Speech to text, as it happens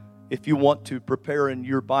If you want to prepare in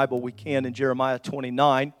your Bible, we can in Jeremiah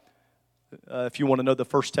 29. If you want to know the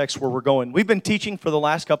first text where we're going. We've been teaching for the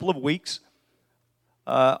last couple of weeks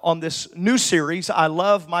on this new series, I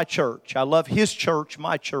Love My Church. I love His church,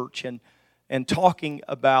 my church, and talking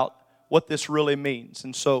about what this really means.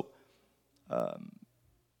 And so,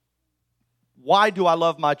 why do I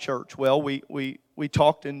love my church? Well, we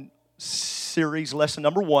talked in series lesson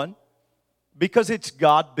number 1, because it's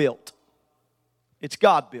God-built. It's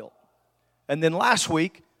God-built. And then last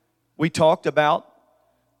week, we talked about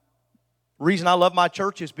the reason I love my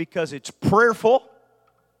church is because it's prayerful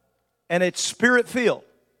and it's spirit-filled.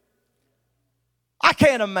 I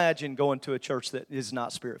can't imagine going to a church that is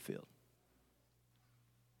not spirit-filled.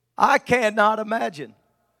 I cannot imagine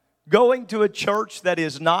going to a church that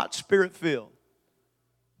is not spirit-filled.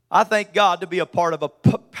 I thank God to be a part of a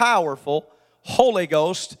powerful, Holy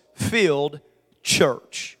Ghost-filled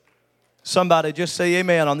church. Somebody just say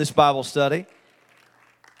amen on this Bible study.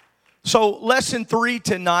 So, lesson 3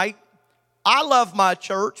 tonight. I love my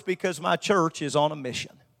church because my church is on a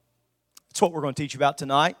mission. That's what we're going to teach about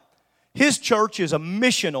tonight. His church is a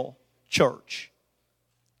missional church.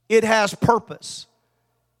 It has purpose.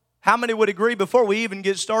 How many would agree before we even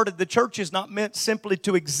get started, the church is not meant simply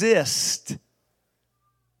to exist,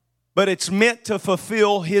 but it's meant to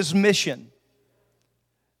fulfill His mission.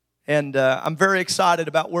 And I'm very excited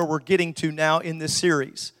about where we're getting to now in this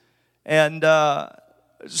series. And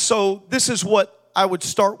so this is what I would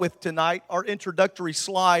start with tonight. Our introductory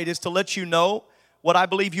slide is to let you know what I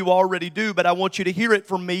believe you already do, but I want you to hear it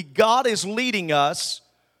from me. God is leading us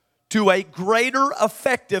to a greater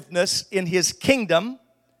effectiveness in His kingdom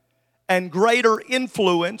and greater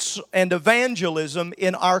influence and evangelism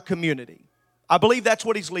in our community. I believe that's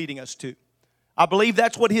what He's leading us to. I believe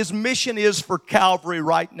that's what His mission is for Calvary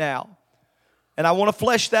right now. And I want to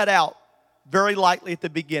flesh that out very lightly at the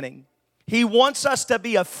beginning. He wants us to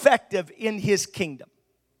be effective in His kingdom.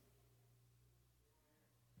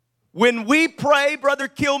 When we pray, Brother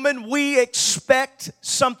Kilman, we expect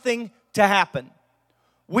something to happen.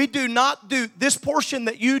 We do not do this portion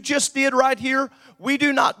that you just did right here. We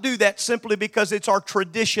do not do that simply because it's our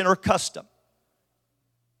tradition or custom.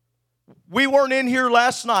 We weren't in here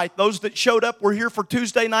last night. Those that showed up were here for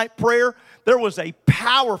Tuesday night prayer. There was a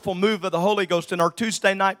powerful move of the Holy Ghost in our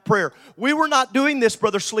Tuesday night prayer. We were not doing this,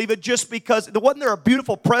 Brother Sleva, just because, wasn't there a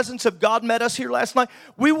beautiful presence of God met us here last night?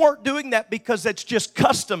 We weren't doing that because it's just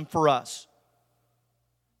custom for us.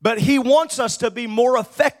 But He wants us to be more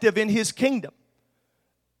effective in His kingdom.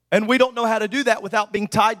 And we don't know how to do that without being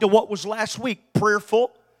tied to what was last week,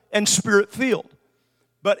 prayerful and spirit-filled.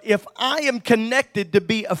 But if I am connected to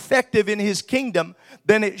be effective in His kingdom,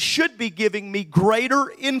 then it should be giving me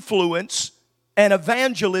greater influence, and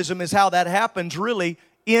evangelism is how that happens really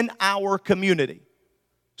in our community.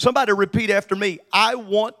 Somebody repeat after me. I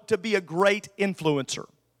want to be a great influencer.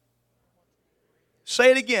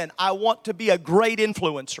 Say it again. I want to be a great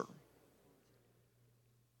influencer.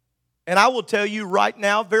 And I will tell you right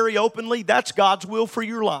now very openly, that's God's will for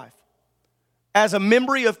your life. As a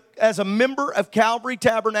member of Calvary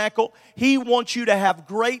Tabernacle, He wants you to have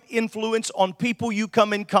great influence on people you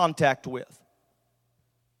come in contact with.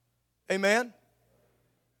 Amen?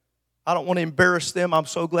 I don't want to embarrass them. I'm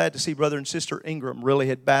so glad to see Brother and Sister Ingram really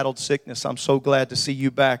had battled sickness. I'm so glad to see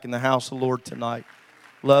you back in the house of the Lord tonight.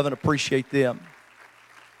 Love and appreciate them.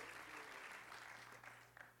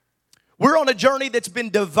 We're on a journey that's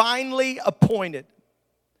been divinely appointed.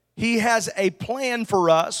 He has a plan for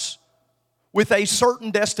us with a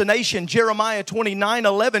certain destination. Jeremiah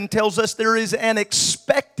 29:11 tells us there is an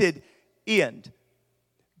expected end.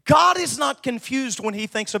 God is not confused when He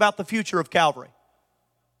thinks about the future of Calvary.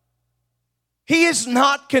 He is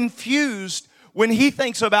not confused when He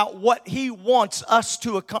thinks about what He wants us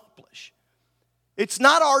to accomplish. It's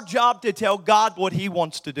not our job to tell God what He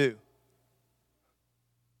wants to do.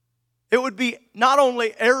 It would be not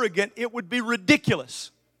only arrogant, it would be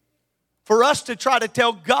ridiculous for us to try to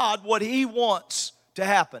tell God what He wants to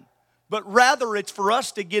happen. But rather it's for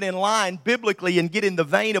us to get in line biblically and get in the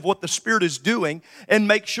vein of what the Spirit is doing and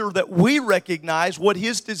make sure that we recognize what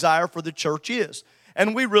His desire for the church is.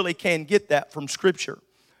 And we really can get that from Scripture.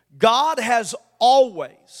 God has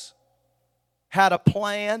always had a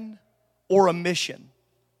plan or a mission.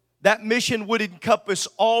 That mission would encompass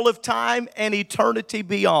all of time and eternity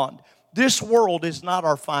beyond. This world is not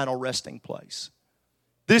our final resting place.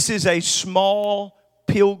 This is a small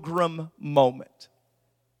pilgrim moment.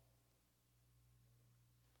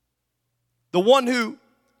 The one who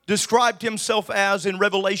described himself as in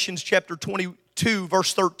Revelations chapter 22,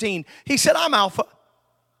 verse 13, he said, I'm Alpha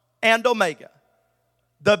and Omega,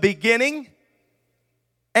 the beginning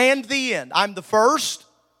and the end. I'm the first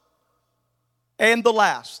and the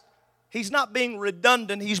last. He's not being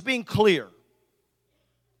redundant, he's being clear.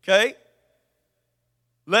 Okay?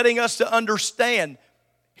 Letting us to understand.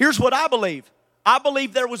 Here's what I believe. I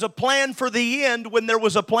believe there was a plan for the end when there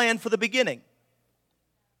was a plan for the beginning.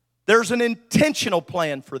 There's an intentional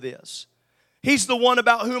plan for this. He's the one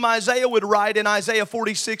about whom Isaiah would write in Isaiah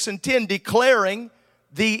 46:10, declaring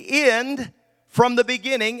the end from the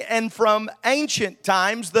beginning and from ancient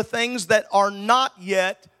times, the things that are not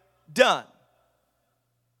yet done.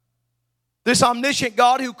 This omniscient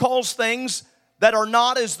God who calls things that are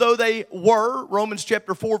not as though they were, Romans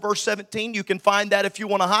chapter 4, verse 17, you can find that if you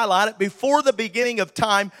want to highlight it, before the beginning of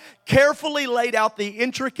time, carefully laid out the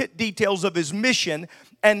intricate details of his mission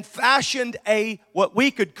and fashioned what we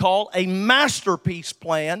could call a masterpiece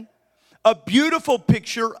plan, a beautiful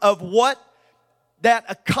picture of what that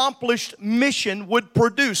accomplished mission would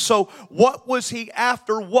produce. So what was he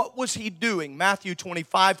after? What was he doing? Matthew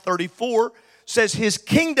 25:34 says his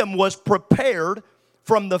kingdom was prepared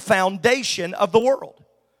from the foundation of the world.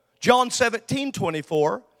 John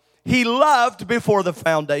 17:24, he loved before the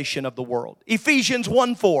foundation of the world. Ephesians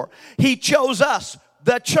 1:4, he chose us,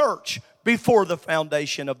 the church, before the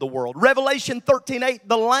foundation of the world. Revelation 13:8,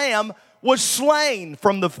 the Lamb was slain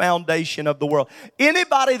from the foundation of the world.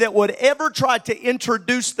 Anybody that would ever try to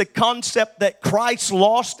introduce the concept that Christ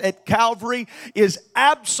lost at Calvary is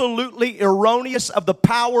absolutely erroneous of the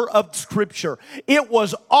power of Scripture. It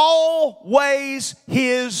was always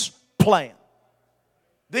his plan.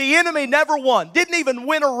 The enemy never won, didn't even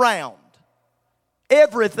win a round.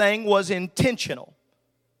 Everything was intentional.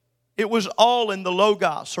 It was all in the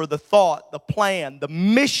Logos, or the thought, the plan, the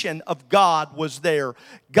mission of God was there.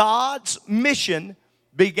 God's mission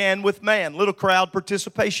began with man. Little crowd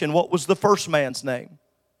participation. What was the first man's name?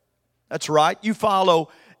 That's right. You follow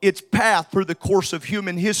its path through the course of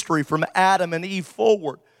human history from Adam and Eve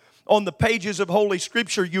forward. On the pages of Holy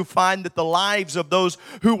Scripture, you find that the lives of those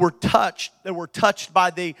who were touched by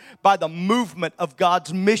the movement of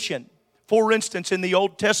God's mission. For instance, in the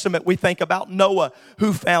Old Testament, we think about Noah,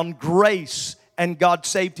 who found grace and God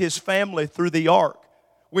saved his family through the ark.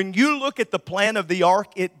 When you look at the plan of the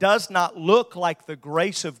ark, it does not look like the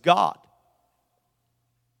grace of God,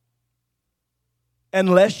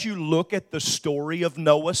 unless you look at the story of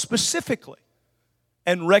Noah specifically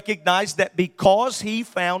and recognize that because he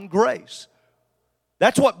found grace.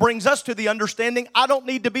 That's what brings us to the understanding I don't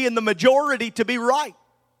need to be in the majority to be right.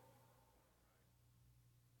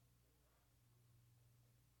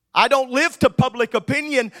 I don't live to public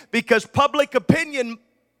opinion, because public opinion,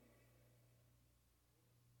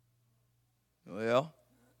 well,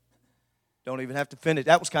 don't even have to finish.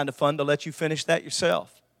 That was kind of fun to let you finish that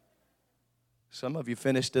yourself. Some of you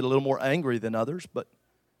finished it a little more angry than others, but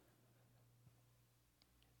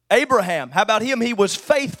Abraham, how about him? He was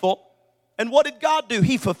faithful. And what did God do?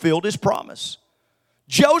 He fulfilled his promise.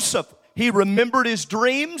 Joseph, he remembered his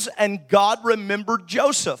dreams, and God remembered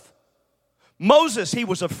Joseph. Moses, he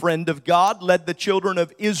was a friend of God, led the children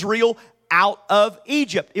of Israel out of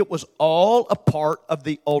Egypt. It was all a part of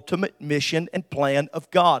the ultimate mission and plan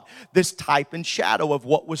of God. This type and shadow of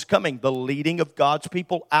what was coming, the leading of God's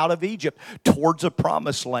people out of Egypt towards a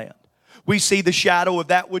promised land. We see the shadow of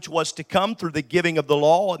that which was to come through the giving of the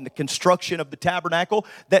law and the construction of the tabernacle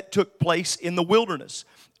that took place in the wilderness.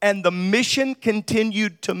 And the mission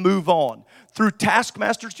continued to move on through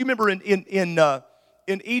taskmasters. Do you remember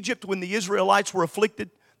in Egypt, when the Israelites were afflicted,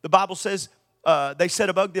 the Bible says they set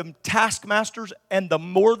above them taskmasters, and the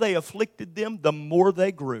more they afflicted them, the more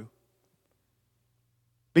they grew.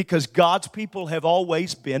 Because God's people have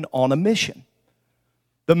always been on a mission.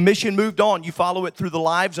 The mission moved on. You follow it through the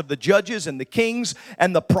lives of the judges and the kings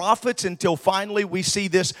and the prophets until finally we see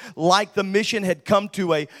this, like the mission had come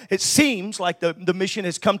to it seems like the mission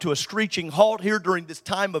has come to a screeching halt here during this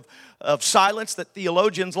time of silence that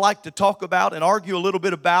theologians like to talk about and argue a little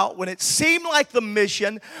bit about. When it seemed like the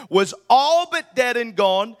mission was all but dead and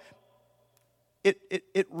gone,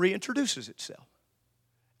 it reintroduces itself.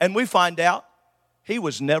 And we find out he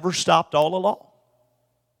was never stopped all along.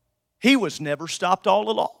 He was never stopped all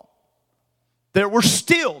along. There were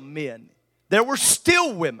still men. There were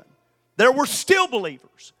still women. There were still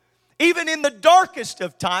believers. Even in the darkest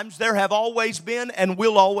of times, there have always been and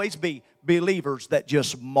will always be believers that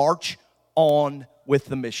just march on with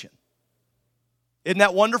the mission. Isn't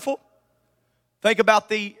that wonderful? Think about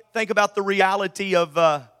the reality of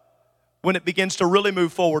when it begins to really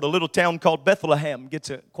move forward. A little town called Bethlehem gets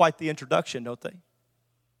quite the introduction, don't they?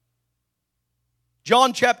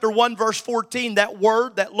 John chapter 1 verse 14, that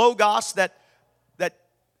word, that logos, that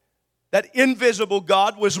invisible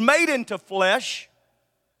God was made into flesh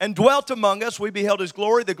and dwelt among us. We beheld his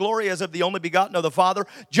glory, the glory as of the only begotten of the Father.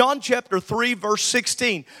 John chapter 3, verse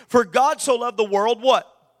 16. For God so loved the world,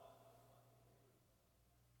 what?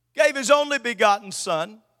 Gave his only begotten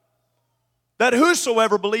Son, that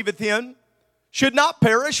whosoever believeth him should not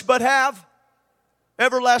perish, but have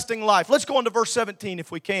everlasting life. Let's go on to verse 17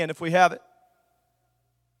 if we can, if we have it.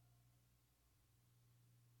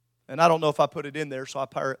 And I don't know if I put it in there, so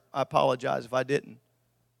I apologize if I didn't.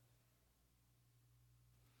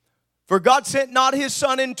 For God sent not his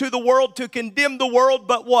Son into the world to condemn the world,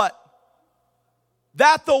 but what?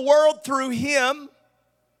 That the world through him.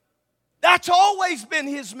 That's always been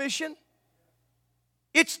his mission.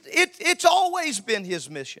 It's always been his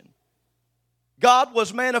mission. God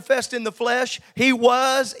was manifest in the flesh. He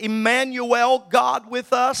was Emmanuel, God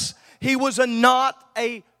with us. He was not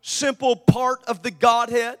a simple part of the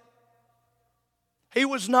Godhead. He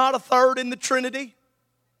was not a third in the Trinity.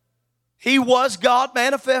 He was God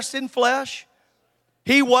manifest in flesh.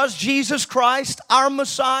 He was Jesus Christ, our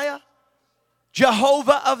Messiah,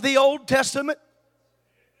 Jehovah of the Old Testament.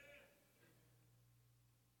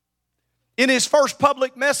 In his first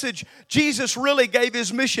public message, Jesus really gave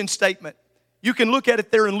his mission statement. You can look at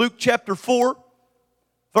it there in Luke chapter 4,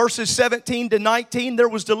 verses 17 to 19. There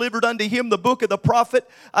was delivered unto him the book of the prophet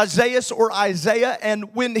Isaiah,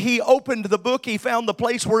 and when he opened the book, he found the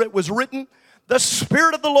place where it was written, the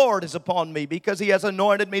Spirit of the Lord is upon me, because he has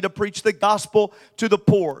anointed me to preach the gospel to the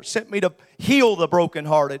poor, sent me to heal the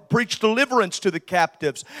brokenhearted, preach deliverance to the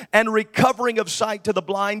captives, and recovering of sight to the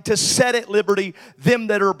blind, to set at liberty them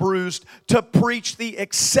that are bruised, to preach the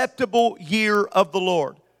acceptable year of the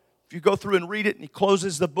Lord. If you go through and read it, and he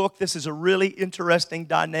closes the book, this is a really interesting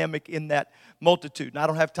dynamic in that multitude. And I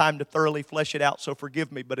don't have time to thoroughly flesh it out, so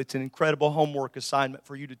forgive me, but it's an incredible homework assignment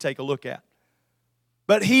for you to take a look at.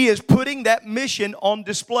 But he is putting that mission on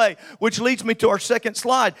display, which leads me to our second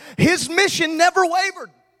slide. His mission never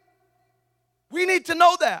wavered. We need to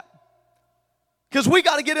know that, because we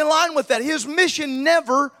got to get in line with that. His mission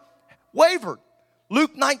never wavered.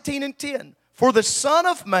 Luke 19 and 10. For the Son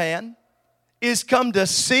of Man is come to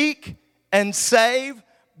seek and save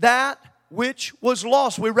that which was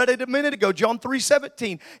lost. We read it a minute ago, John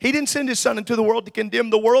 3:17. He didn't send his Son into the world to condemn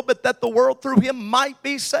the world, but that the world through him might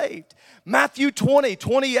be saved. Matthew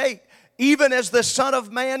 20:28. Even as the Son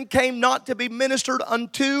of Man came not to be ministered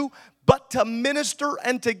unto, but to minister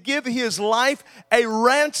and to give his life a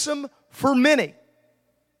ransom for many.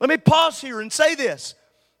 Let me pause here and say this.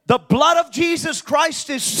 The blood of Jesus Christ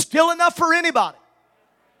is still enough for anybody.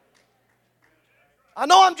 I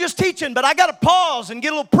know I'm just teaching, but I got to pause and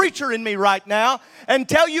get a little preacher in me right now and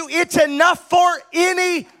tell you it's enough for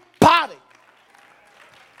anybody.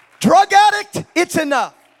 Drug addict, it's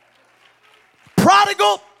enough.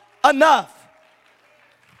 Prodigal, enough.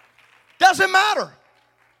 Doesn't matter.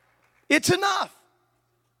 It's enough.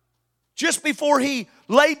 Just before he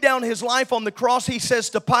laid down his life on the cross, he says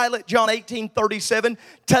to Pilate, John 18:37,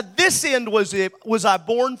 to this end was I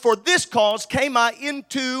born, for this cause came I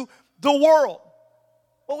into the world.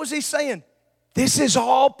 What was he saying? This is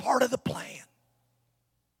all part of the plan.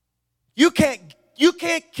 You can't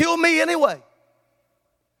kill me anyway.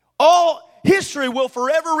 All history will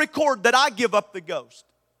forever record that I give up the ghost.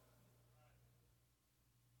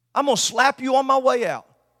 I'm going to slap you on my way out.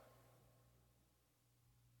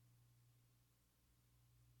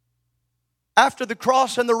 After the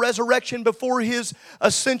cross and the resurrection, before his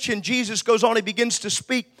ascension, Jesus goes on, he begins to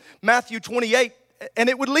speak. Matthew 28. And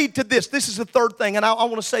it would lead to this. This is the third thing, and I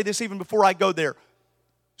want to say this even before I go there.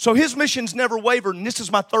 So his mission's never wavered, and this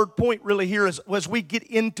is my third point really here as we get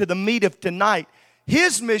into the meat of tonight.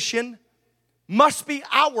 His mission must be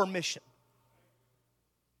our mission.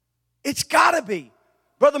 It's got to be.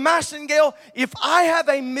 Brother Massengale, if I have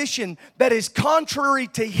a mission that is contrary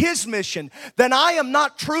to his mission, then I am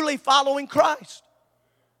not truly following Christ.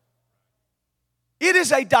 It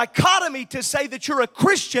is a dichotomy to say that you're a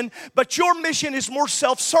Christian, but your mission is more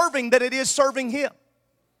self-serving than it is serving him.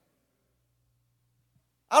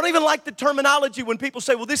 I don't even like the terminology when people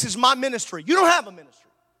say, well, this is my ministry. You don't have a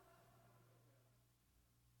ministry.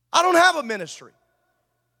 I don't have a ministry.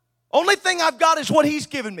 Only thing I've got is what he's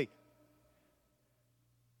given me.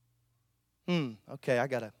 Okay, I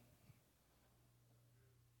gotta.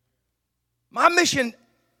 My mission,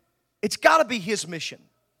 it's gotta be his mission.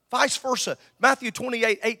 Vice versa. Matthew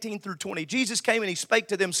 28:18-20. Jesus came and he spake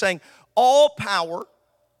to them, saying, all power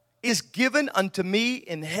is given unto me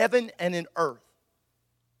in heaven and in earth.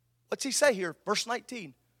 What's he say here? Verse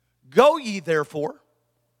 19. Go ye therefore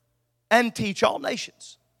and teach all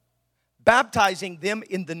nations, baptizing them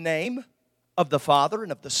in the name of the Father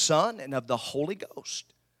and of the Son and of the Holy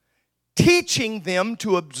Ghost, teaching them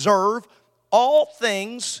to observe all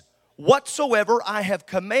things whatsoever I have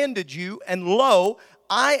commanded you, and lo,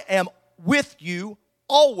 I am with you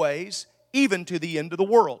always, even to the end of the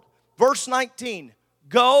world. Verse 19,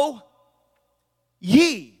 go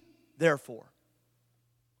ye therefore.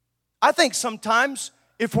 I think sometimes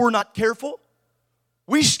if we're not careful,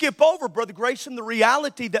 we skip over, Brother Grayson, the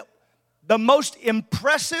reality that the most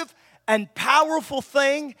impressive and powerful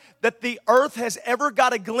thing that the earth has ever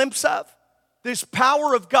got a glimpse of, this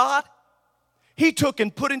power of God, He took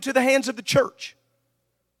and put into the hands of the church.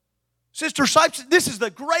 Sister Sipes, this is the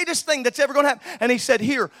greatest thing that's ever going to happen. And he said,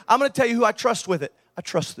 here, I'm going to tell you who I trust with it. I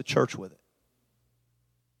trust the church with it.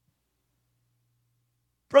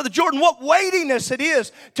 Brother Jordan, what weightiness it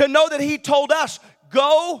is to know that He told us,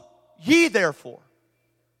 go ye therefore.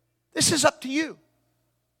 This is up to you.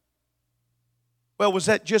 Well, was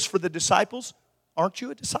that just for the disciples? Aren't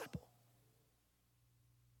you a disciple?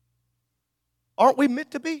 Aren't we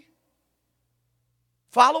meant to be?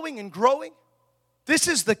 Following and growing? This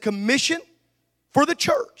is the commission for the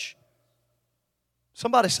church.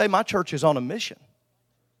 Somebody say, my church is on a mission.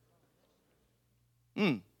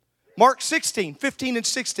 Mark 16, 15 and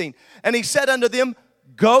 16. And He said unto them,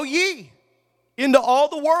 go ye into all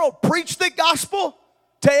the world, preach the gospel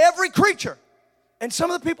to every creature. And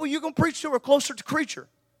some of the people you're going to preach to are closer to creature.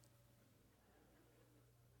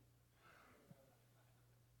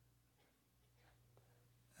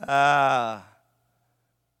 But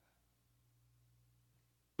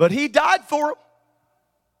He died for them.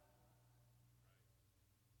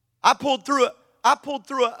 I pulled through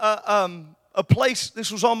a place.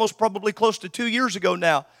 This was almost probably close to 2 years ago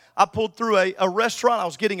now. I pulled through a restaurant. I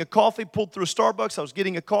was getting a coffee. Pulled through a Starbucks. I was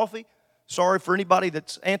getting a coffee. Sorry for anybody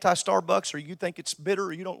that's anti-Starbucks or you think it's bitter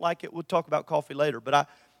or you don't like it. We'll talk about coffee later. But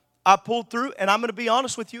I pulled through, and I'm going to be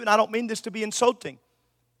honest with you, and I don't mean this to be insulting.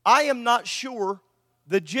 I am not sure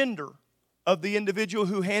the gender of the individual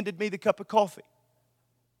who handed me the cup of coffee.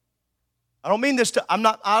 I don't mean this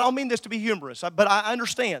to be humorous, but I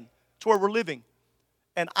understand. It's where we're living.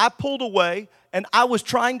 And I pulled away, and I was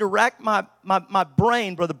trying to rack my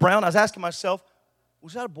brain, Brother Brown. I was asking myself,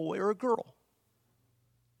 was that a boy or a girl?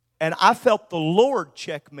 And I felt the Lord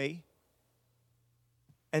check me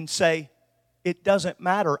and say, it doesn't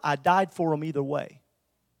matter. I died for them either way.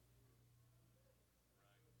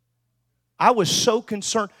 I was so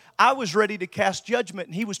concerned. I was ready to cast judgment,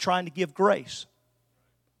 and He was trying to give grace.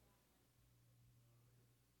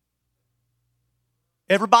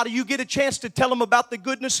 Everybody, you get a chance to tell them about the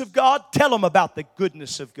goodness of God, tell them about the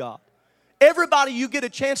goodness of God. Everybody, you get a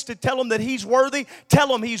chance to tell them that He's worthy, tell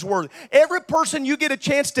them He's worthy. Every person, you get a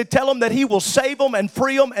chance to tell them that He will save them and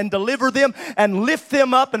free them and deliver them and lift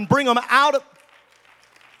them up and bring them out of.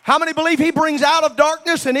 How many believe He brings out of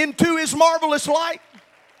darkness and into His marvelous light?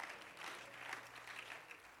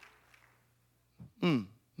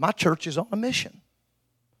 My church is on a mission.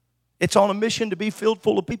 It's on a mission to be filled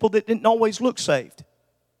full of people that didn't always look saved.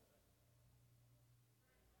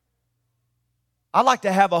 I like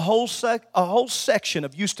to have a whole section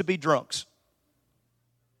of used to be drunks.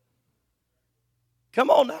 Come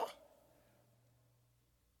on now.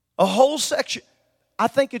 A whole section. I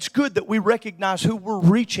think it's good that we recognize who we're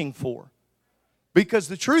reaching for. Because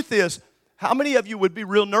the truth is, how many of you would be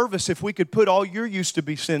real nervous if we could put all your used to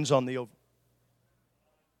be sins on the over?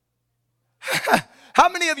 How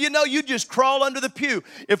many of you know you just crawl under the pew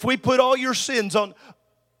if we put all your sins on?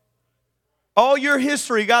 All your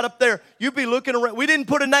history got up there. You'd be looking around. We didn't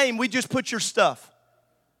put a name. We just put your stuff.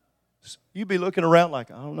 You'd be looking around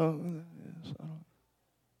like, I don't know who that is.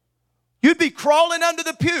 You'd be crawling under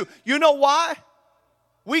the pew. You know why?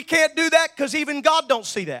 We can't do that because even God don't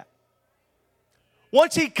see that.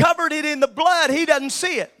 Once He covered it in the blood, He doesn't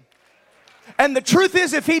see it. And the truth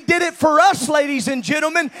is, if He did it for us, ladies and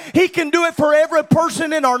gentlemen, He can do it for every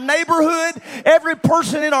person in our neighborhood, every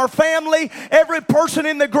person in our family, every person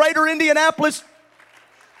in the greater Indianapolis.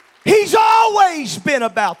 He's always been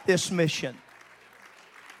about this mission.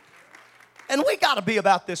 And we got to be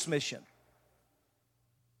about this mission.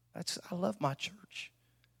 I love my church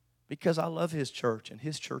because I love His church, and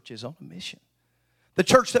His church is on a mission. The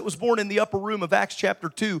church that was born in the upper room of Acts chapter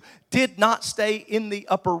 2 did not stay in the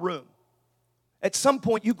upper room. At some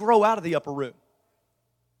point, you grow out of the upper room.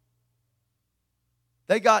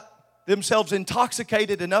 They got themselves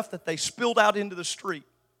intoxicated enough that they spilled out into the street.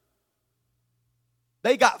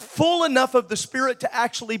 They got full enough of the Spirit to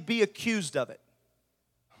actually be accused of it.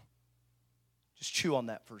 Just chew on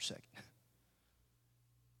that for a second.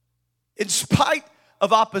 In spite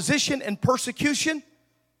of opposition and persecution,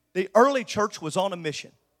 the early church was on a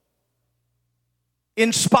mission.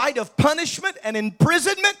 In spite of punishment and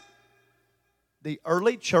imprisonment, The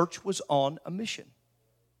early church was on a mission.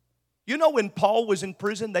 You know, when Paul was in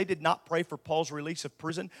prison, they did not pray for Paul's release of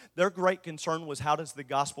prison. Their great concern was, how does the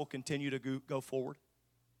gospel continue to go forward?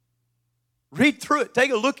 Read through it.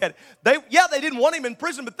 Take a look at it. They didn't want him in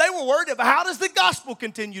prison, but they were worried about how does the gospel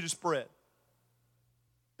continue to spread.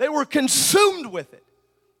 They were consumed with it.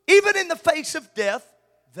 Even in the face of death,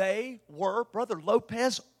 they were, Brother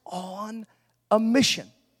Lopez, on a mission.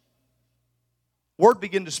 Word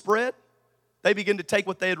began to spread. They began to take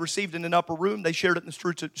what they had received in an upper room. They shared it in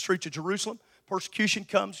the streets of Jerusalem. Persecution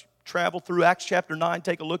comes. Travel through Acts chapter 9.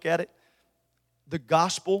 Take a look at it. The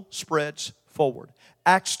gospel spreads forward.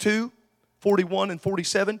 Acts 2, 41 and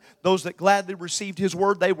 47. Those that gladly received his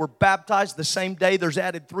word, they were baptized the same day. There's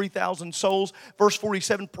added 3,000 souls. Verse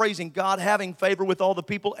 47, praising God, having favor with all the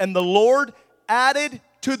people. And the Lord added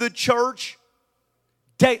to the church.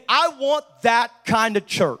 I want that kind of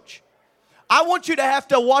church. I want you to have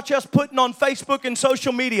to watch us putting on Facebook and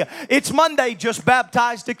social media. It's Monday, just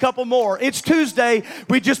baptized a couple more. It's Tuesday,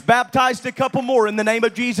 we just baptized a couple more in the name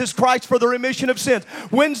of Jesus Christ for the remission of sins.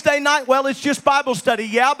 Wednesday night, well, it's just Bible study.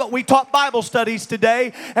 Yeah, but we taught Bible studies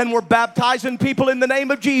today, and we're baptizing people in the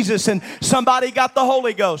name of Jesus, and somebody got the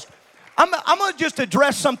Holy Ghost. I'm going to just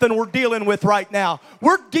address something we're dealing with right now.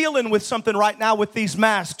 We're dealing with something right now with these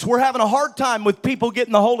masks. We're having a hard time with people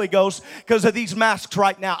getting the Holy Ghost because of these masks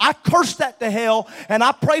right now. I curse that to hell, and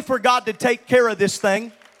I pray for God to take care of this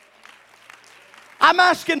thing. I'm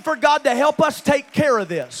asking for God to help us take care of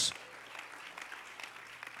this.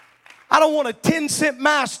 I don't want a 10-cent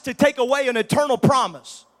mask to take away an eternal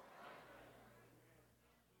promise.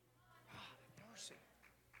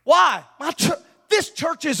 Why? This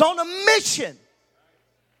church is on a mission.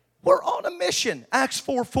 We're on a mission. Acts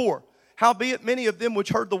 4:4. Howbeit many of them which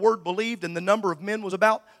heard the word believed, and the number of men was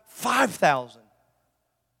about 5,000.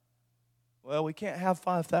 Well, we can't have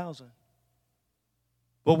 5,000.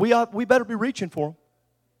 But we better be reaching for them.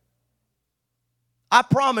 I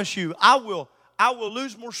promise you, I will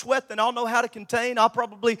lose more sweat than I'll know how to contain.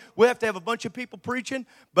 We'll have to have a bunch of people preaching.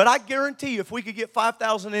 But I guarantee you, if we could get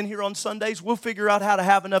 5,000 in here on Sundays, we'll figure out how to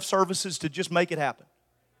have enough services to just make it happen.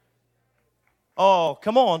 Oh,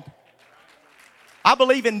 come on. I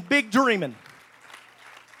believe in big dreaming.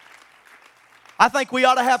 I think we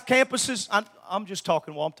ought to have campuses. I'm just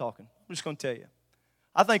talking while I'm talking. I'm just going to tell you.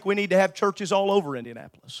 I think we need to have churches all over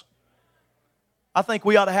Indianapolis. I think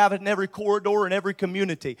we ought to have it in every corridor and every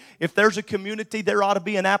community. If there's a community, there ought to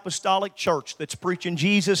be an apostolic church that's preaching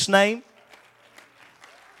Jesus' name.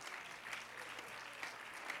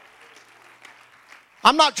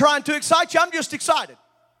 I'm not trying to excite you. I'm just excited.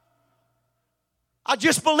 I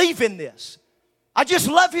just believe in this. I just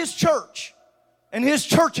love His church. And His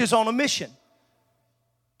church is on a mission.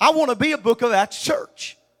 I want to be a Book of Acts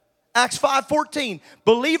church. Acts 5:14.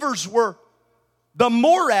 Believers were the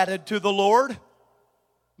more added to the Lord.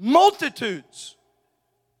 Multitudes.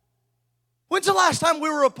 When's the last time we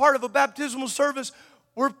were a part of a baptismal service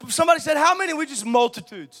where somebody said, how many? We just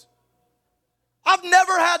multitudes. I've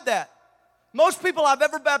never had that. Most people I've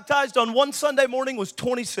ever baptized on one Sunday morning was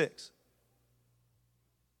 26.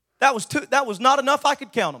 That was not enough. I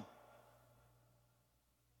could count them.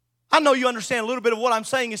 I know you understand a little bit of what I'm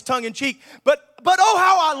saying is tongue in cheek, but oh,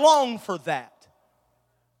 how I long for that.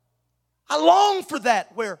 I long for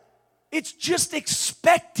that where it's just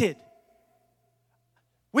expected.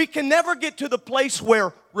 We can never get to the place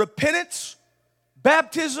where repentance,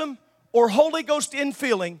 baptism, or Holy Ghost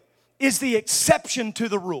infilling is the exception to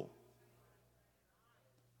the rule.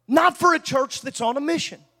 Not for a church that's on a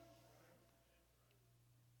mission.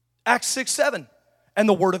 Acts 6:7. And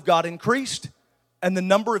the word of God increased, and the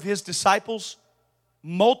number of His disciples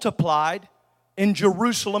multiplied in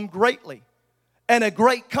Jerusalem greatly. And a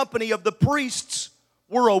great company of the priests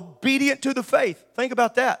were obedient to the faith. Think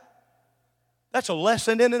about that. That's a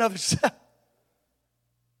lesson in and of itself.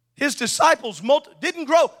 His disciples didn't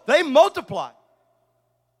grow. They multiplied.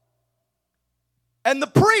 And the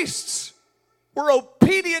priests were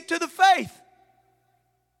obedient to the faith.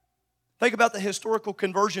 Think about the historical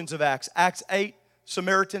conversions of Acts. Acts 8,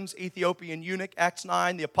 Samaritans, Ethiopian eunuch. Acts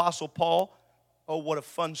 9, the Apostle Paul. Oh, what a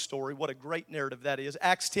fun story. What a great narrative that is.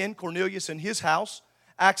 Acts 10, Cornelius and his house.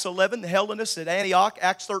 Acts 11, the Hellenists at Antioch.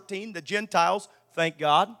 Acts 13, the Gentiles. Thank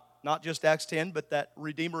God. Not just Acts 10, but that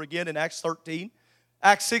Redeemer again in Acts 13.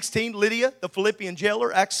 Acts 16, Lydia, the Philippian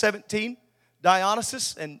jailer. Acts 17,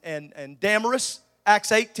 Dionysus and Damaris.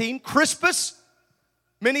 Acts 18, Crispus.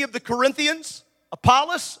 Many of the Corinthians.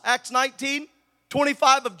 Apollos. Acts 19,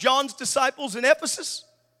 25 of John's disciples in Ephesus.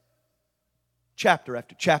 Chapter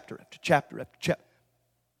after chapter after chapter after chapter.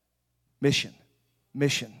 Mission,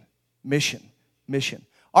 mission, mission, mission.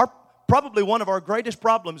 Our Probably one of our greatest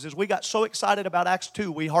problems is we got so excited about Acts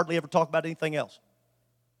 2, we hardly ever talk about anything else.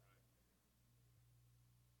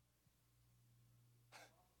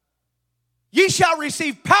 Ye shall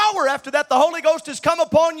receive power. After that, the Holy Ghost has come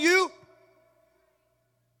upon you.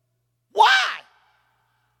 Why?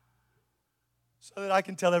 So that I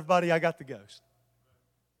can tell everybody I got the Ghost.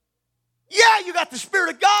 Yeah, you got the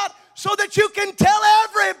Spirit of God so that you can tell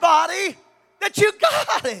everybody that you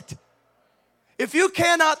got it. If you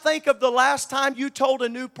cannot think of the last time you told a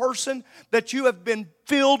new person that you have been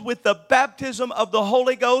filled with the baptism of the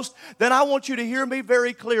Holy Ghost, then I want you to hear me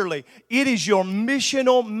very clearly. It is your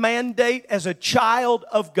missional mandate as a child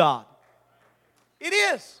of God. It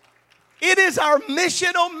is. It is our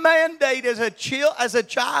missional mandate as a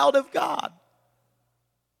child of God.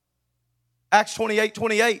 Acts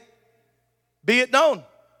 28:28. Be it known,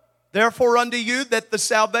 therefore, unto you that the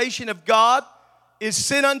salvation of God is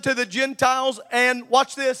sent unto the Gentiles, and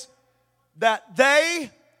watch this, that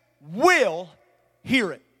they will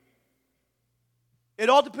hear it. It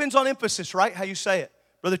all depends on emphasis, right? How you say it.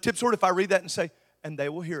 Brother Tipsworth, if I read that and say, and they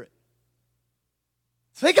will hear it.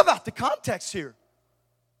 Think about the context here.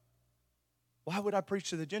 Why would I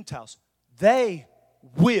preach to the Gentiles? They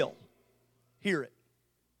will hear it.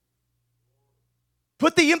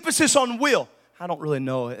 Put the emphasis on will. I don't really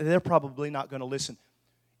know. They're probably not going to listen.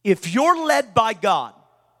 If you're led by God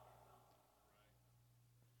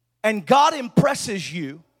and God impresses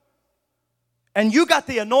you and you got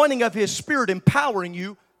the anointing of His Spirit empowering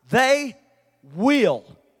you, they will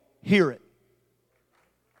hear it.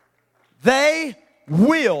 They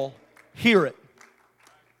will hear it.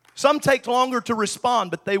 Some take longer to respond,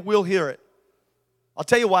 but they will hear it. I'll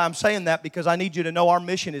tell you why I'm saying that, because I need you to know our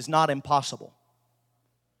mission is not impossible.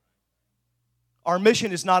 Our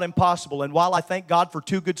mission is not impossible, and while I thank God for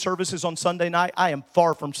 2 good services on Sunday night, I am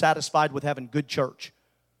far from satisfied with having good church.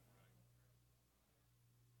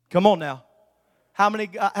 Come on now. How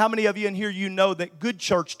many of you in here, you know that good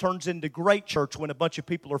church turns into great church when a bunch of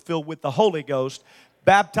people are filled with the Holy Ghost,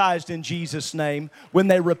 baptized in Jesus' name, when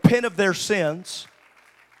they repent of their sins?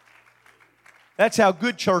 That's how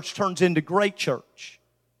good church turns into great church,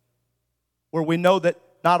 where we know that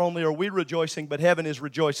not only are we rejoicing, but heaven is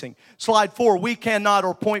rejoicing. Slide 4, we cannot,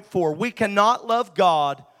 or point 4, we cannot love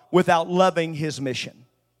God without loving His mission.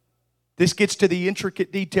 This gets to the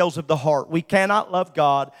intricate details of the heart. We cannot love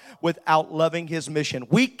God without loving His mission.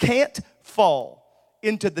 We can't fall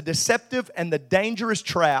into the deceptive and the dangerous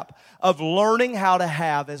trap of learning how to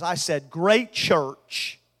have, as I said, great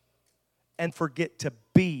church and forget to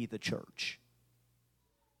be the church.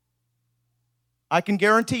 I can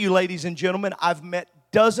guarantee you, ladies and gentlemen, I've met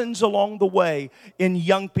dozens along the way in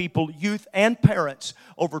young people, youth, and parents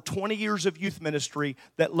over 20 years of youth ministry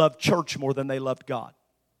that loved church more than they loved God.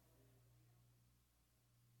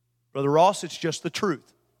 Brother Ross, it's just the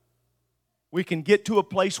truth. We can get to a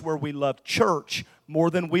place where we love church more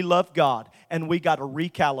than we love God, and we got to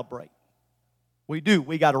recalibrate. We do.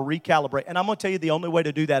 We got to recalibrate. And I'm going to tell you, the only way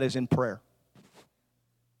to do that is in prayer.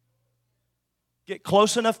 Get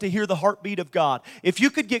close enough to hear the heartbeat of God. If you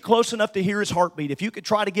could get close enough to hear His heartbeat, if you could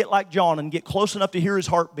try to get like John and get close enough to hear His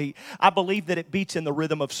heartbeat, I believe that it beats in the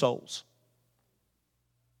rhythm of souls.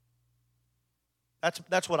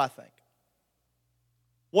 That's what I think.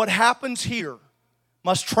 What happens here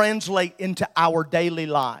must translate into our daily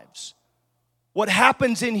lives. What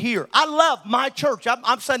happens in here. I love my church.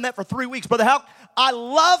 I'm saying that for 3 weeks, Brother Hal. I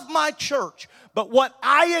love my church. But what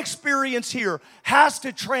I experience here has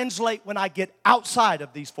to translate when I get outside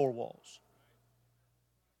of these 4 walls.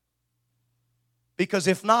 Because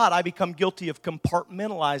if not, I become guilty of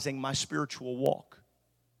compartmentalizing my spiritual walk.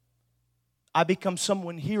 I become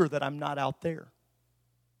someone here that I'm not out there.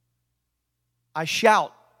 I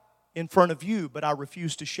shout in front of you, but I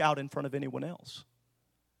refuse to shout in front of anyone else.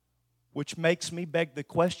 Which makes me beg the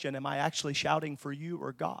question, am I actually shouting for you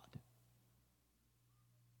or God?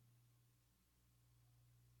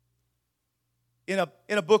 In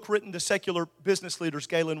a book written to secular business leaders,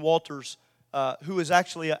 Galen Walters, who is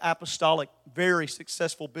actually an apostolic, very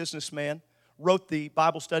successful businessman, wrote the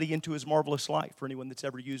Bible study Into His Marvelous Light. For anyone that's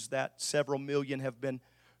ever used that, several million have been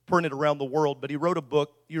printed around the world. But he wrote a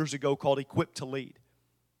book years ago called Equipped to Lead.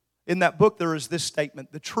 In that book, there is this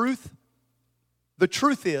statement: the truth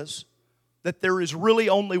is that there is really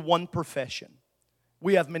only one profession.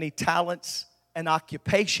 We have many talents and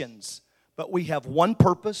occupations, but we have one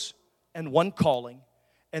purpose and one calling,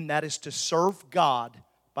 and that is to serve God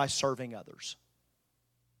by serving others.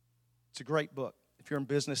 It's a great book. If you're in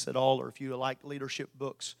business at all, or if you like leadership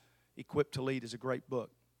books, Equipped to Lead is a great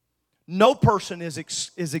book. No person is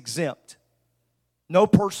exempt. No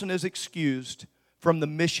person is excused from the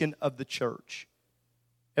mission of the church.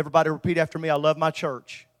 Everybody repeat after me, I love my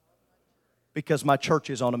church because my church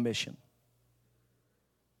is on a mission.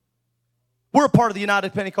 We're a part of the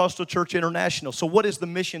United Pentecostal Church International. So what is the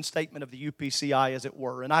mission statement of the UPCI, as it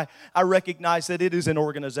were? And I recognize that it is an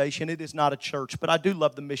organization. It is not a church. But I do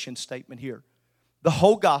love the mission statement here. The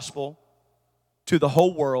whole gospel to the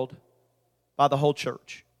whole world by the whole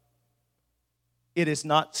church. It is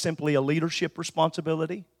not simply a leadership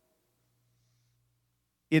responsibility.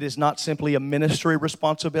 It is not simply a ministry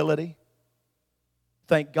responsibility.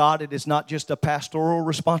 Thank God it is not just a pastoral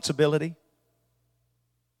responsibility.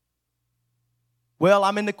 Well,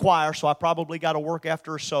 I'm in the choir, so I probably got to work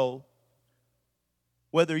after a soul.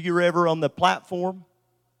 Whether you're ever on the platform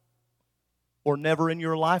or never in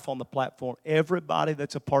your life on the platform, everybody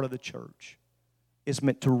that's a part of the church is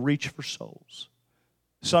meant to reach for souls.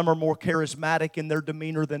 Some are more charismatic in their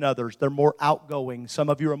demeanor than others. They're more outgoing. Some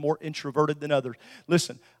of you are more introverted than others.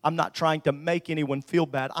 Listen, I'm not trying to make anyone feel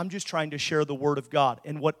bad. I'm just trying to share the Word of God.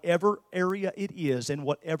 In whatever area it is, in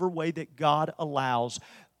whatever way that God allows,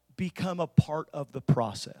 become a part of the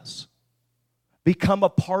process. Become a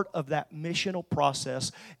part of that missional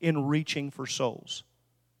process in reaching for souls.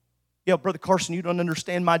 Yeah, Brother Carson, you don't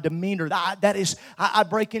understand my demeanor. I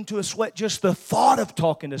break into a sweat just the thought of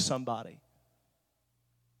talking to somebody.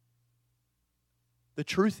 The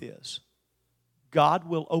truth is, God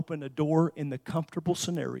will open a door in the comfortable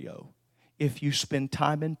scenario if you spend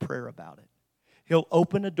time in prayer about it. He'll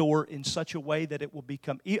open a door in such a way that it will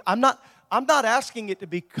become... I'm not asking it to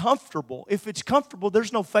be comfortable. If it's comfortable,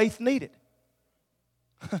 there's no faith needed.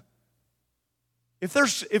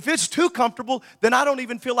 If it's too comfortable, then I don't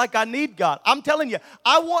even feel like I need God. I'm telling you,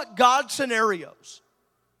 I want God scenarios.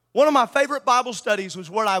 One of my favorite Bible studies was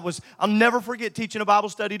where I'll never forget teaching a Bible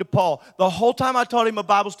study to Paul. The whole time I taught him a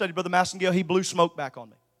Bible study, Brother Massengale, he blew smoke back on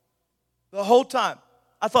me. The whole time.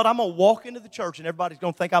 I thought, I'm going to walk into the church and everybody's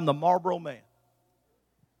going to think I'm the Marlboro Man.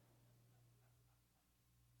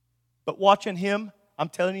 But watching him, I'm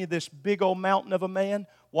telling you, this big old mountain of a man,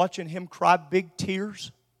 watching him cry big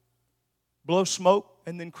tears, blow smoke,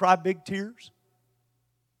 and then cry big tears.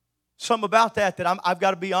 Something about that I've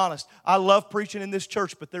got to be honest. I love preaching in this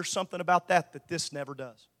church, but there's something about that this never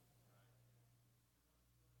does.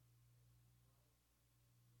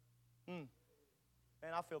 Man,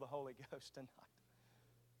 I feel the Holy Ghost tonight.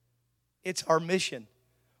 It's our mission.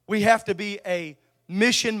 We have to be a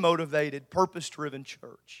mission-motivated, purpose-driven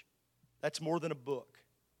church. That's more than a book.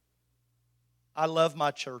 I love my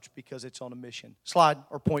church because it's on a mission. Slide,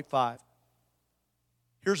 or point 5.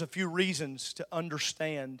 Here's a few reasons to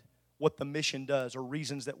understand what the mission does, or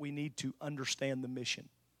reasons that we need to understand the mission.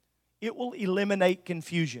 It will eliminate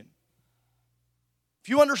confusion. If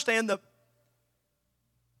you understand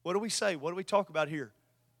what do we say? What do we talk about here?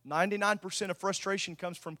 99% of frustration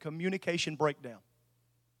comes from communication breakdown.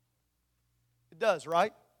 It does,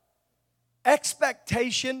 right?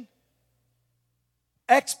 Expectation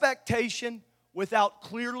without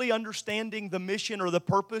clearly understanding the mission or the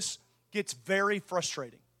purpose gets very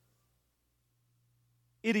frustrating.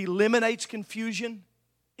 It eliminates confusion,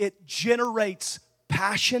 it generates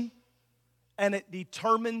passion, and it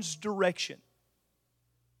determines direction.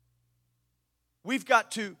 We've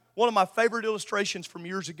got to, one of my favorite illustrations from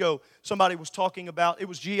years ago, somebody was talking about, it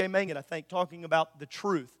was G.A. Mangan, I think, talking about the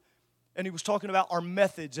truth. And he was talking about our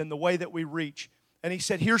methods and the way that we reach. And he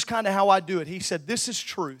said, here's kind of how I do it. He said, this is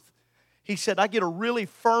truth. He said, I get a really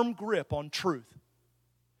firm grip on truth.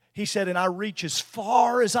 He said, and I reach as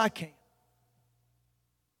far as I can.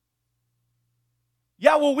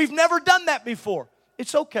 Yeah, well, we've never done that before.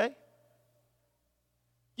 It's okay.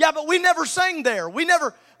 Yeah, but we never sang there.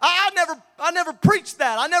 I never preached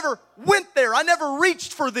that. I never went there. I never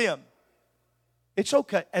reached for them. It's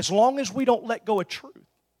okay, as long as we don't let go of truth.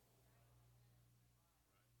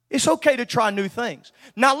 It's okay to try new things.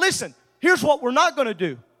 Now listen, here's what we're not going to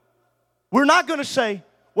do. We're not going to say,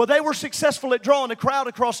 well, they were successful at drawing a crowd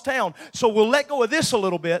across town, so we'll let go of this a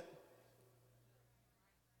little bit.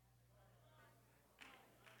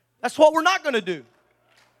 That's what we're not going to do.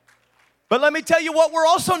 But let me tell you what we're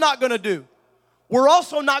also not going to do. We're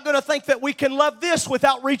also not going to think that we can love this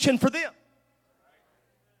without reaching for them.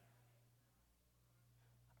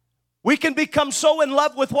 We can become so in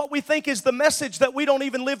love with what we think is the message that we don't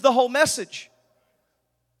even live the whole message.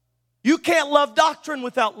 You can't love doctrine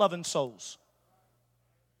without loving souls.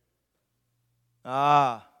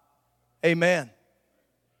 Amen.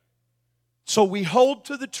 So we hold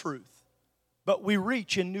to the truth, but we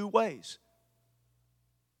reach in new ways.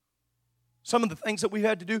 Some of the things that we've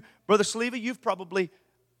had to do, Brother Sleva, you've probably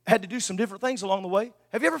had to do some different things along the way.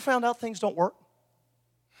 Have you ever found out things don't work?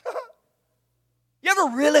 You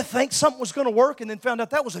ever really think something was going to work and then found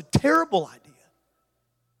out that was a terrible idea?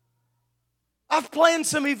 I've planned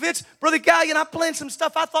some events. Brother Gallion, I planned some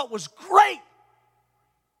stuff I thought was great.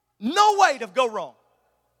 No way to go wrong.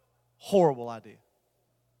 Horrible idea.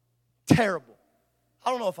 Terrible.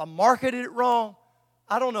 I don't know if I marketed it wrong.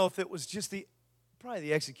 I don't know if it was just probably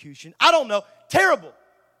the execution. I don't know. Terrible.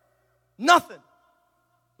 Nothing.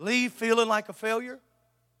 Leave feeling like a failure.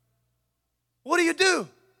 What do?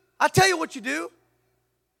 I tell you what you do.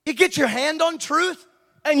 You get your hand on truth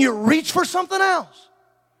and you reach for something else.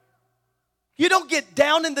 You don't get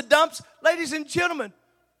down in the dumps. Ladies and gentlemen,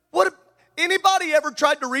 anybody ever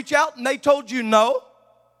tried to reach out and they told you no?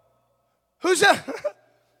 Who's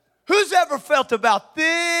ever felt about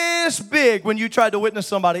this big when you tried to witness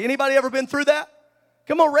somebody? Anybody ever been through that?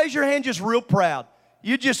 Come on, raise your hand just real proud.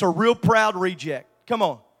 You're just a real proud reject. Come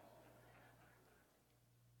on.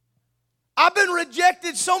 I've been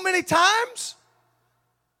rejected so many times,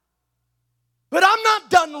 but I'm not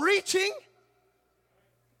done reaching.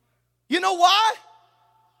 You know why?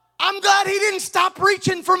 I'm glad he didn't stop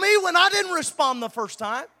reaching for me when I didn't respond the first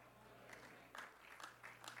time.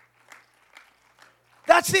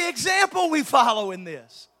 That's the example we follow in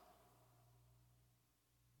this.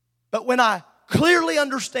 But when I clearly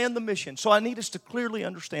understand the mission, so I need us to clearly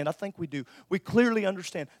understand, I think we do, we clearly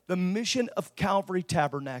understand the mission of Calvary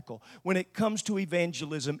Tabernacle when it comes to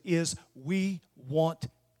evangelism is we want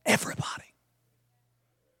everybody.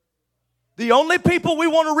 The only people we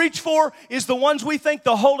want to reach for is the ones we think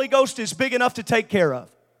the Holy Ghost is big enough to take care of.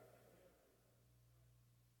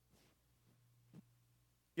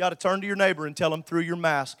 You ought to turn to your neighbor and tell him through your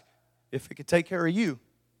mask, if it could take care of you.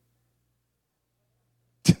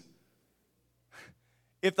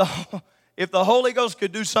 If the Holy Ghost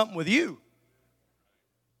could do something with you.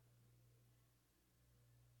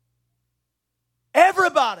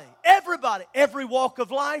 Everybody, every walk of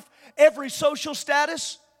life, every social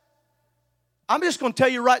status. I'm just going to tell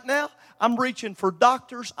you right now, I'm reaching for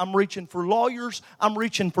doctors, I'm reaching for lawyers, I'm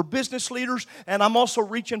reaching for business leaders, and I'm also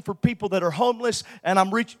reaching for people that are homeless, and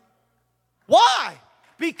I'm reaching. Why?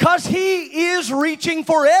 Because He is reaching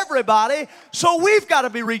for everybody, so we've got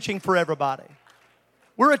to be reaching for everybody.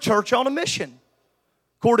 We're a church on a mission.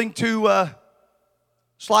 According to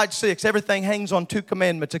slide 6, everything hangs on 2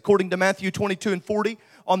 commandments. According to Matthew 22:40,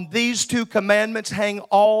 on these 2 commandments hang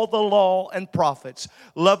all the law and prophets.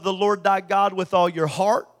 Love the Lord thy God with all your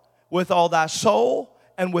heart, with all thy soul,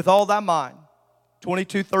 and with all thy mind.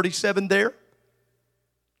 22:37 there.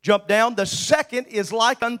 Jump down. The second is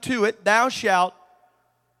like unto it, thou shalt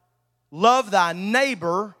love thy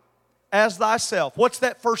neighbor as thyself. What's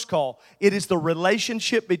that first call? It is the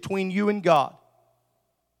relationship between you and God.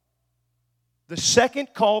 The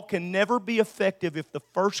second call can never be effective if the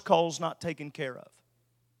first call is not taken care of.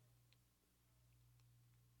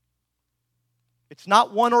 It's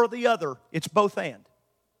not one or the other. It's both and.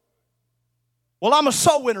 Well, I'm a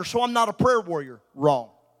soul winner, so I'm not a prayer warrior. Wrong.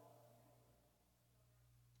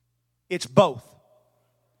 It's both.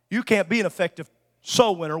 You can't be an effective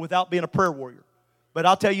soul winner without being a prayer warrior. But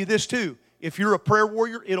I'll tell you this too. If you're a prayer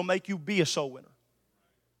warrior, it'll make you be a soul winner.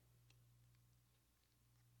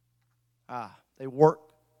 They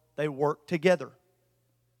work together.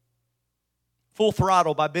 Full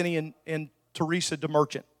Throttle by Benny and Teresa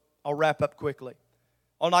DeMerchant. I'll wrap up quickly.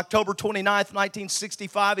 On October 29th,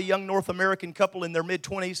 1965, a young North American couple in their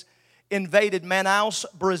mid-20s invaded Manaus,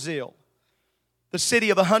 Brazil. The city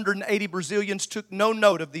of 180 Brazilians took no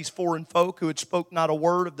note of these foreign folk who had spoke not a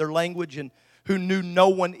word of their language and who knew no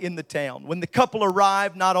one in the town. When the couple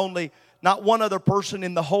arrived, not one other person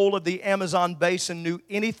in the whole of the Amazon basin knew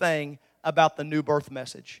anything about the new birth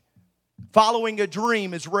message. Following a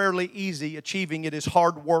dream is rarely easy. Achieving it is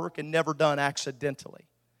hard work and never done accidentally.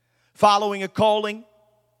 Following a calling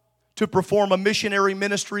to perform a missionary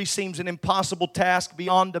ministry seems an impossible task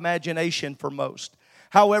beyond imagination for most.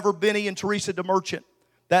 However, Benny and Teresa DeMerchant,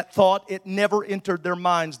 that thought, it never entered their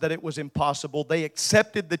minds that it was impossible. They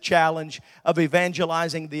accepted the challenge of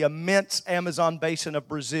evangelizing the immense Amazon basin of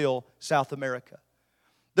Brazil, South America.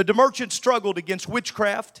 The DeMerchants struggled against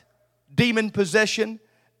witchcraft, demon possession,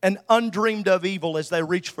 and undreamed of evil as they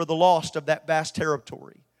reached for the lost of that vast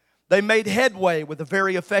territory. They made headway with a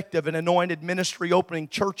very effective and anointed ministry, opening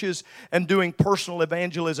churches and doing personal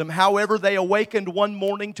evangelism. However, they awakened one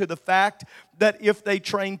morning to the fact that if they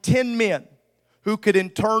trained 10 men, who could in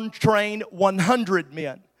turn train 100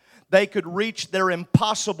 men, they could reach their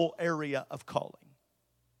impossible area of calling.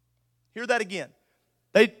 Hear that again.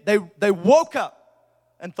 They woke up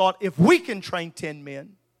and thought, if we can train 10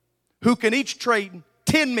 men, who can each train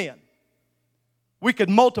 10 men, we could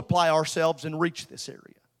multiply ourselves and reach this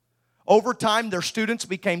area. Over time, their students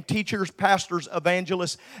became teachers, pastors,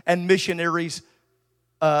 evangelists, and missionaries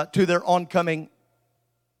to their oncoming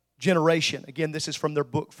generation. Again, this is from their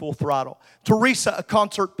book, Full Throttle. Teresa, a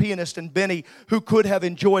concert pianist, and Benny, who could have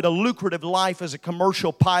enjoyed a lucrative life as a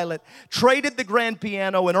commercial pilot, traded the grand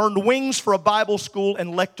piano and earned wings for a Bible school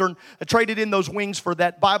and lectern, traded in those wings for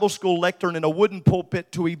that Bible school lectern and a wooden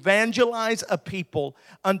pulpit to evangelize a people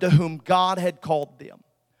unto whom God had called them.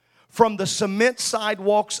 From the cement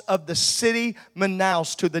sidewalks of the city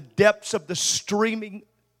Manaus to the depths of the streaming...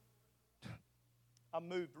 I'm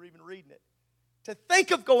moved even reading it. To think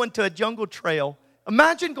of going to a jungle trail,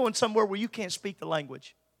 imagine going somewhere where you can't speak the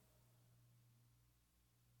language.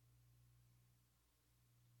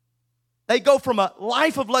 They go from a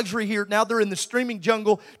life of luxury here, now they're in the streaming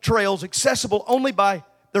jungle trails accessible only by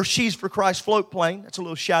their She's for Christ float plane. That's a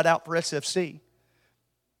little shout out for SFC.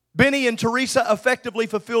 Benny and Teresa effectively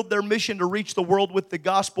fulfilled their mission to reach the world with the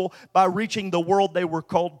gospel by reaching the world they were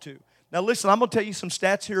called to. Now listen, I'm going to tell you some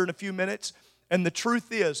stats here in a few minutes, and the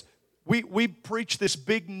truth is, we preach this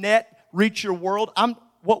big net, reach your world.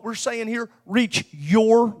 What we're saying here, reach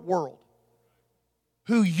your world.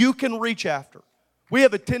 Who you can reach after. We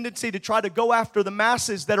have a tendency to try to go after the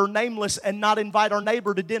masses that are nameless and not invite our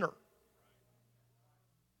neighbor to dinner.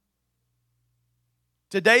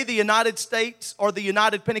 Today, the United States, or the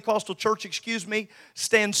United Pentecostal Church,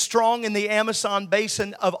 stands strong in the Amazon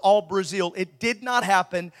basin of all Brazil. It did not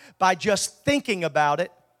happen by just thinking about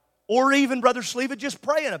it, or even, Brother Sleva, just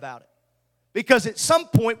praying about it. Because at some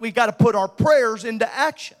point, we've got to put our prayers into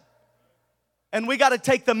action. And we got to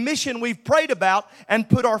take the mission we've prayed about and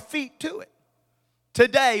put our feet to it.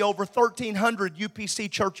 Today, over 1,300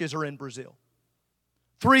 UPC churches are in Brazil.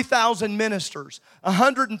 3,000 ministers,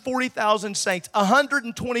 140,000 saints,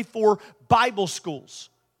 124 Bible schools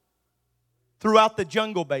throughout the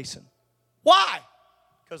jungle basin. Why?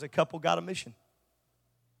 Because a couple got a mission.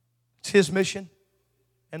 It's his mission,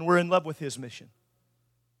 and we're in love with his mission.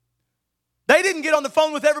 They didn't get on the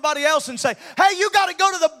phone with everybody else and say, hey, you got to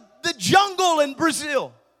go to the jungle in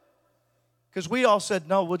Brazil. Because we all said,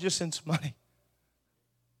 no, we'll just send some money.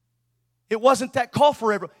 It wasn't that call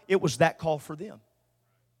for everyone. It was that call for them.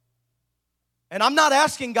 And I'm not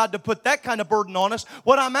asking God to put that kind of burden on us.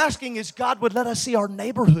 What I'm asking is God would let us see our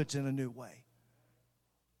neighborhoods in a new way.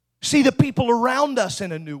 See the people around us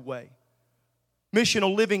in a new way.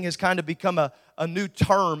 Missional living has kind of become a new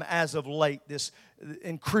term as of late. This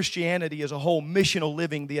in Christianity as a whole, missional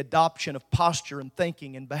living, the adoption of posture and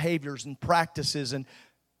thinking and behaviors and practices. And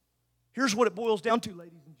here's what it boils down to,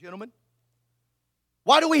 ladies and gentlemen.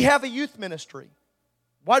 Why do we have a youth ministry?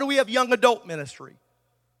 Why do we have young adult ministry?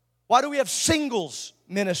 Why do we have singles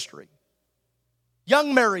ministry?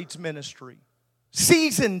 Young marrieds ministry?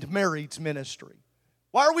 Seasoned marrieds ministry?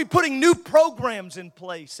 Why are we putting new programs in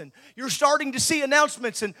place? And you're starting to see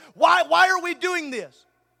announcements. And why are we doing this?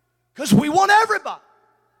 Because we want everybody.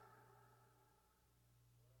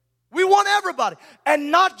 We want everybody. And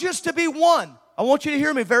not just to be one. I want you to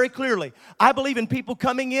hear me very clearly. I believe in people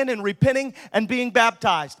coming in and repenting and being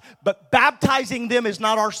baptized. But baptizing them is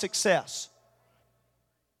not our success.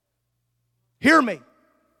 Hear me.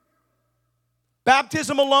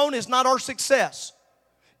 Baptism alone is not our success.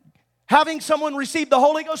 Having someone receive the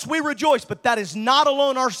Holy Ghost, we rejoice, but that is not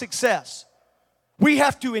alone our success. We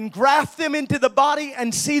have to engraft them into the body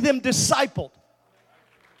and see them discipled.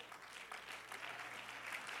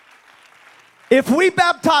 If we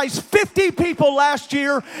baptized 50 people last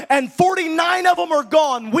year and 49 of them are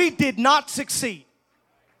gone, we did not succeed.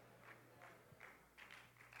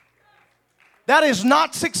 That is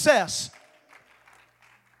not success.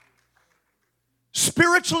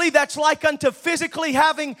 Spiritually, that's like unto physically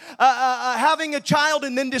having a child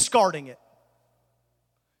and then discarding it.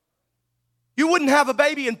 You wouldn't have a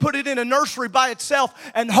baby and put it in a nursery by itself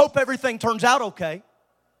and hope everything turns out okay.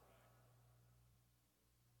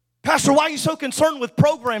 Pastor, why are you so concerned with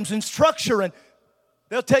programs and structure? And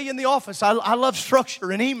they'll tell you in the office, I love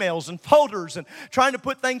structure and emails and folders and trying to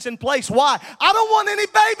put things in place. Why? I don't want any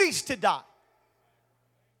babies to die.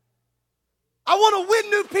 I want to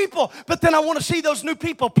win new people, but then I want to see those new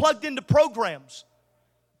people plugged into programs.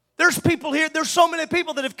 There's people here, there's so many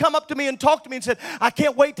people that have come up to me and talked to me and said, I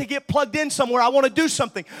can't wait to get plugged in somewhere. I want to do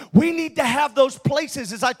something. We need to have those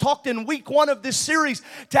places, as I talked in week 1 of this series,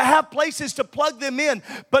 to have places to plug them in.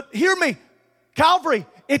 But hear me, Calvary,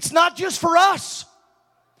 it's not just for us.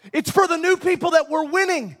 It's for the new people that we're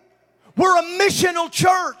winning. We're a missional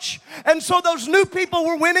church. And so those new people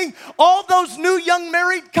we're winning, all those new young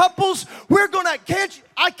married couples,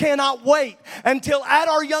 I cannot wait until at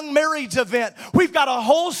our young marrieds event, we've got a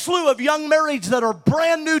whole slew of young marrieds that are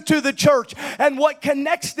brand new to the church. And what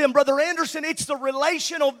connects them, Brother Anderson, it's the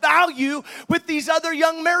relational value with these other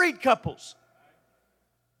young married couples.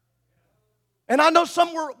 And I know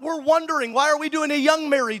some were wondering, why are we doing a young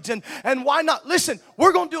marrieds and why not? Listen,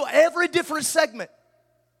 we're going to do every different segment.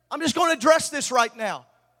 I'm just going to address this right now.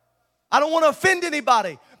 I don't want to offend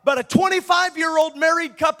anybody, but a 25-year-old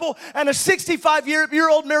married couple and a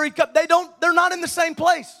 65-year-old married couple, they're not in the same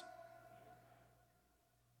place.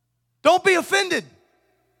 Don't be offended.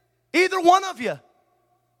 Either one of you.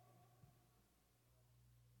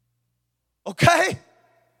 Okay?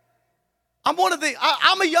 I'm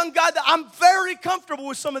a young guy that I'm very comfortable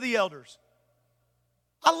with some of the elders.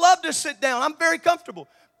 I love to sit down. I'm very comfortable.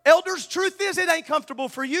 Elders, truth is, it ain't comfortable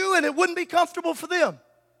for you, and it wouldn't be comfortable for them.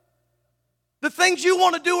 The things you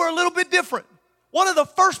want to do are a little bit different. One of the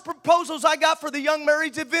first proposals I got for the young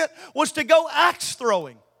marrieds event was to go axe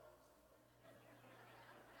throwing.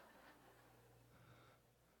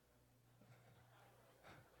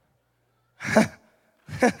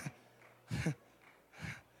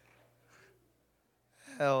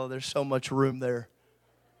 Oh, there's so much room there.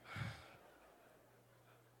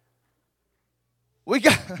 We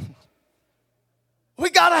got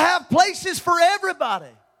to have places for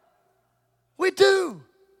everybody. We do.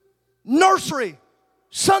 Nursery,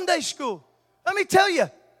 Sunday school. Let me tell you,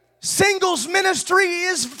 singles ministry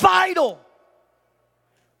is vital.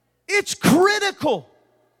 It's critical.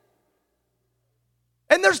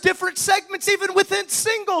 And there's different segments even within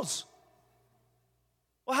singles.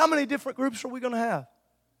 Well, how many different groups are we going to have?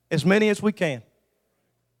 As many as we can.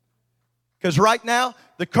 Because right now,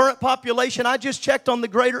 the current population, I just checked on the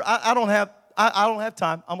greater, I don't have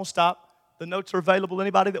time. I'm going to stop. The notes are available to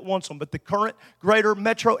anybody that wants them. But the current greater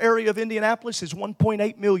metro area of Indianapolis is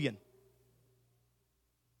 1.8 million.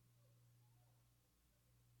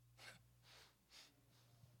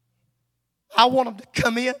 I want them to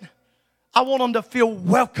come in. I want them to feel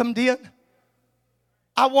welcomed in.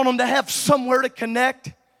 I want them to have somewhere to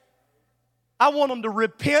connect. I want them to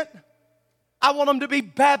repent. I want them to be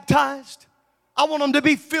baptized. I want them to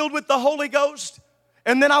be filled with the Holy Ghost.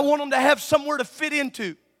 And then I want them to have somewhere to fit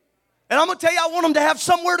into. And I'm going to tell you, I want them to have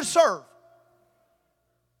somewhere to serve.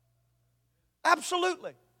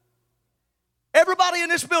 Absolutely. Everybody in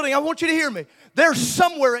this building, I want you to hear me. There's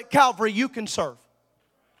somewhere at Calvary you can serve.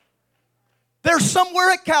 There's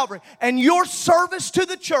somewhere at Calvary. And your service to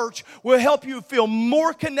the church will help you feel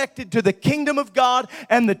more connected to the kingdom of God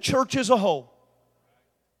and the church as a whole.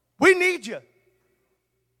 We need you.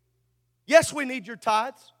 Yes, we need your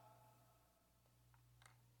tithes.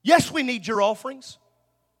 Yes, we need your offerings.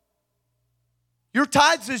 Your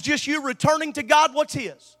tithes is just you returning to God what's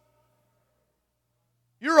His.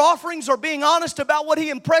 Your offerings are being honest about what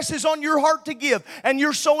He impresses on your heart to give, and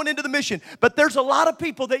you're sowing into the mission. But there's a lot of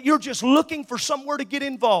people that you're just looking for somewhere to get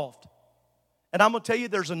involved. And I'm going to tell you,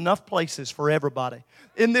 there's enough places for everybody.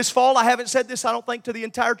 In this fall, I haven't said this, I don't think, to the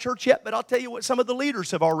entire church yet, but I'll tell you what some of the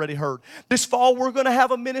leaders have already heard. This fall, we're going to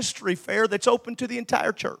have a ministry fair that's open to the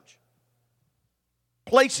entire church.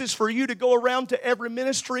 Places for you to go around to every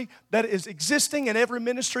ministry that is existing and every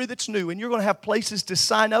ministry that's new. And you're going to have places to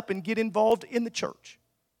sign up and get involved in the church.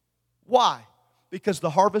 Why? Because the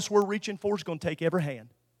harvest we're reaching for is going to take every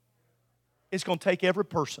hand. It's going to take every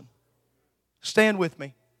person. Stand with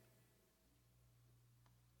me.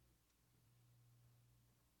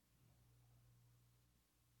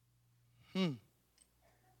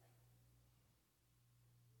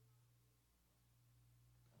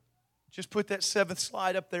 Just put that 7th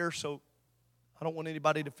slide up there, so I don't want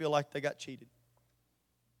anybody to feel like they got cheated.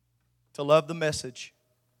 To love the message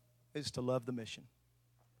is to love the mission.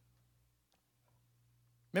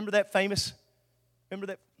 Remember that?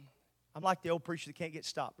 I'm like the old preacher that can't get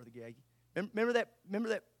stopped, Brother Gaggy. Remember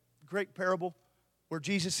that great parable where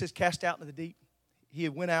Jesus says, cast out into the deep? He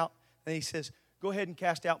went out and He says, go ahead and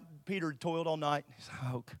cast out. Peter had toiled all night. He said,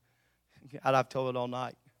 oh, God, I've toiled all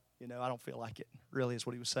night. I don't feel like it, really, is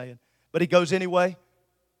what he was saying. But he goes anyway.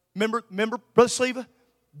 Remember, Brother Sleva?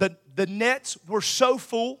 The nets were so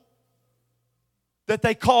full that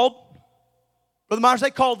they called, Brother Myers,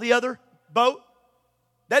 they called the other boat.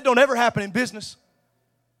 That don't ever happen in business.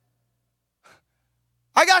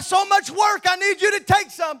 I got so much work, I need you to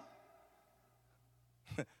take some.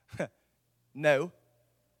 No.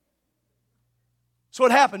 So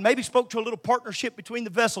what happened? Maybe spoke to a little partnership between the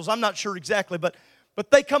vessels. I'm not sure exactly, but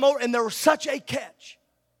they come over and there was such a catch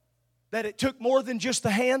that it took more than just the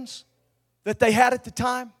hands that they had at the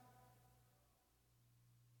time.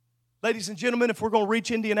 Ladies and gentlemen, if we're going to reach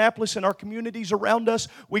Indianapolis and our communities around us,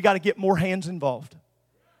 we got to get more hands involved.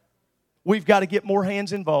 We've got to get more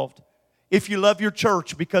hands involved. If you love your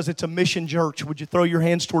church because it's a mission church, would you throw your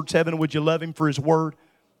hands towards heaven? Would you love Him for His Word?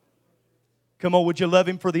 Come on, would you love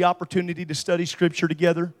Him for the opportunity to study Scripture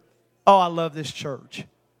together? Oh, I love this church.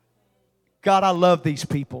 God, I love these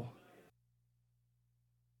people.